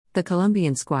The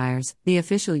Columbian Squires, the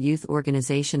official youth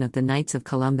organization of the Knights of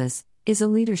Columbus, is a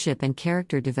leadership and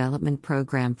character development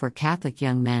program for Catholic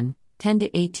young men, 10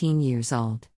 to 18 years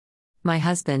old. My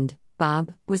husband,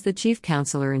 Bob, was the chief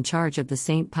counselor in charge of the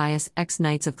St. Pius X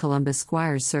Knights of Columbus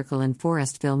Squires Circle in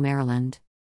Forestville, Maryland.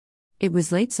 It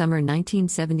was late summer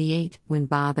 1978 when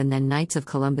Bob and then Knights of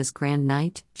Columbus Grand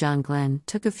Knight, John Glenn,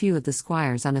 took a few of the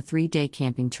squires on a 3-day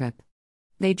camping trip.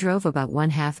 They drove about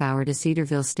 1/2 hour to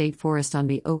Cedarville State Forest on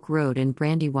the Oak Road in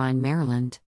Brandywine,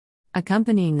 Maryland.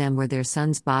 Accompanying them were their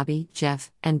sons Bobby,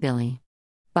 Jeff, and Billy.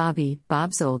 Bobby,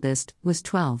 Bob's oldest, was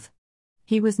 12.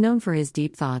 He was known for his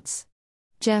deep thoughts.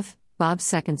 Jeff, Bob's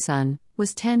second son,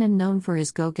 was 10 and known for his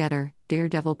go-getter,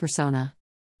 daredevil persona.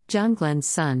 John Glenn's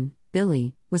son,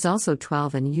 Billy, was also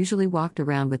 12 and usually walked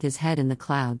around with his head in the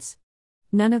clouds.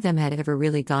 None of them had ever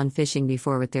really gone fishing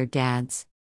before with their dads.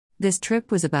 This trip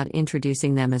was about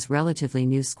introducing them as relatively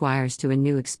new squires to a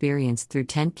new experience through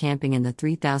tent camping in the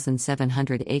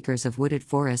 3,700 acres of wooded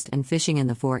forest and fishing in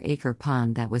the 4-acre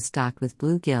pond that was stocked with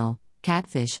bluegill,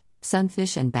 catfish,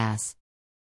 sunfish, and bass.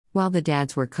 While the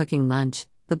dads were cooking lunch,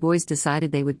 the boys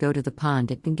decided they would go to the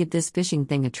pond and give this fishing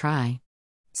thing a try.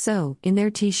 So, in their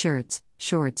t-shirts,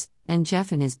 shorts, and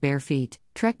Jeff in his bare feet,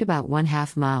 trekked about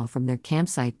 1/2 mile from their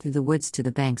campsite through the woods to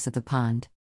the banks of the pond.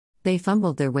 They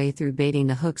fumbled their way through baiting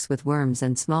the hooks with worms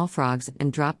and small frogs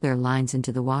and dropped their lines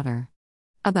into the water.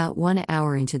 About 1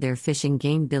 hour into their fishing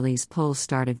game, Billy's pole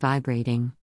started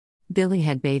vibrating. Billy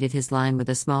had baited his line with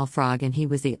a small frog and he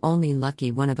was the only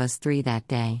lucky one of us 3 that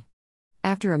day.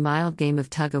 After a mild game of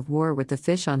tug-of-war with the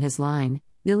fish on his line,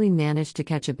 Billy managed to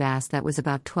catch a bass that was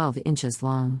about 12 inches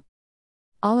long.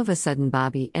 All of a sudden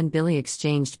Bobby and Billy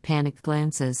exchanged panicked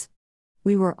glances.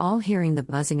 We were all hearing the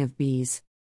buzzing of bees.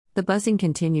 The buzzing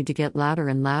continued to get louder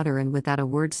and louder, and without a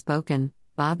word spoken,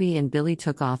 Bobby and Billy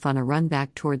took off on a run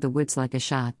back toward the woods like a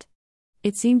shot.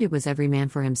 It seemed it was every man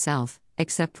for himself,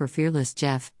 except for fearless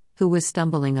Jeff, who was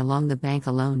stumbling along the bank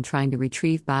alone trying to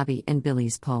retrieve Bobby and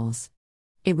Billy's poles.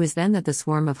 It was then that the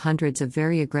swarm of hundreds of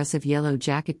very aggressive yellow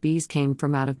jacket bees came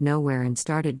from out of nowhere and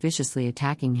started viciously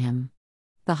attacking him.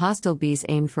 The hostile bees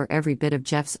aimed for every bit of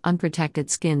Jeff's unprotected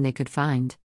skin they could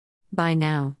find. By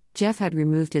now, Jeff had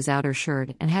removed his outer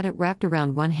shirt and had it wrapped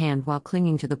around one hand while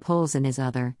clinging to the poles in his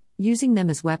other, using them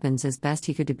as weapons as best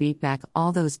he could to beat back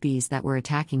all those bees that were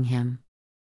attacking him.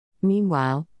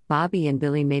 Meanwhile, Bobby and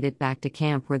Billy made it back to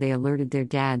camp where they alerted their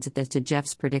dads as to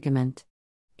Jeff's predicament.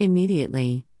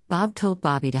 Immediately, Bob told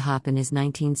Bobby to hop in his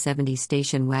 1970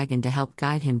 station wagon to help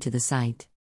guide him to the site.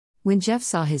 When Jeff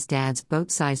saw his dad's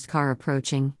boat-sized car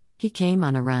approaching, he came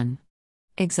on a run.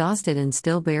 Exhausted and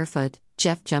still barefoot,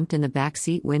 Jeff jumped in the back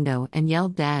seat window and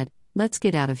yelled, "Dad, let's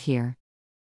get out of here."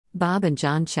 Bob and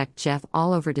John checked Jeff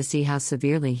all over to see how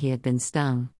severely he had been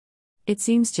stung. It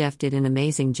seems Jeff did an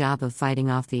amazing job of fighting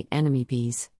off the enemy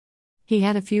bees. He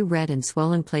had a few red and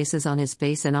swollen places on his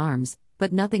face and arms,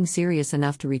 but nothing serious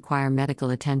enough to require medical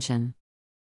attention.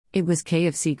 It was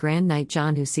KFC Grand Knight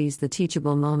John who seized the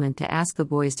teachable moment to ask the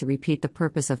boys to repeat the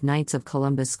purpose of Knights of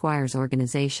Columbus Squires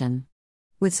organization.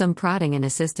 With some prodding and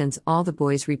assistance, all the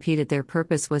boys repeated their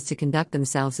purpose was to conduct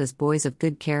themselves as boys of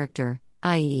good character,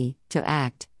 i.e., to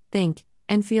act, think,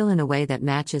 and feel in a way that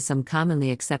matches some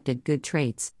commonly accepted good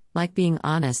traits, like being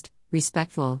honest,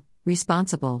 respectful,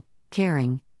 responsible,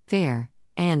 caring, fair,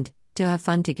 and to have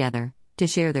fun together, to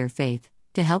share their faith,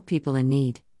 to help people in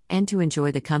need, and to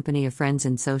enjoy the company of friends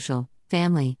in social,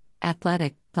 family,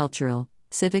 athletic, cultural,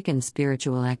 civic, and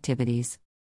spiritual activities.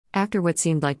 After what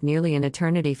seemed like nearly an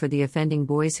eternity for the offending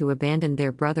boys who abandoned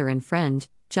their brother and friend,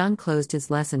 John closed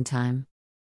his lesson time.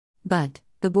 But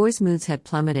the boys' moods had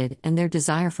plummeted and their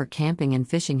desire for camping and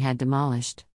fishing had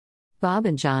demolished. Bob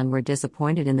and John were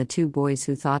disappointed in the 2 boys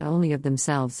who thought only of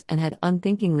themselves and had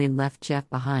unthinkingly left Jeff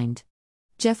behind.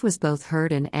 Jeff was both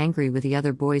hurt and angry with the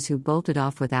other boys who bolted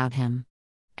off without him.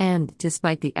 And,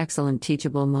 despite the excellent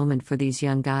teachable moment for these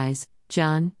young guys,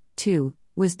 John, too,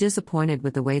 was disappointed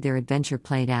with the way their adventure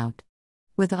played out.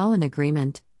 With all in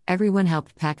agreement, everyone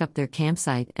helped pack up their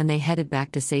campsite and they headed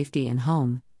back to safety and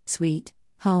home, sweet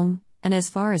home, and as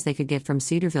far as they could get from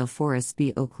Cedarville Forest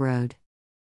to Oak Road.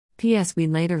 P.S. We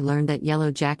later learned that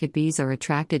yellow jacket bees are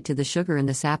attracted to the sugar in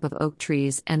the sap of oak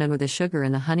trees and are the sugar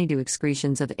in the honeydew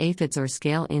excretions of aphids or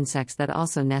scale insects that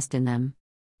also nest in them.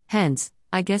 Hence,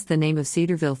 I guess the name of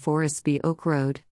Cedarville Forest be Oak Road.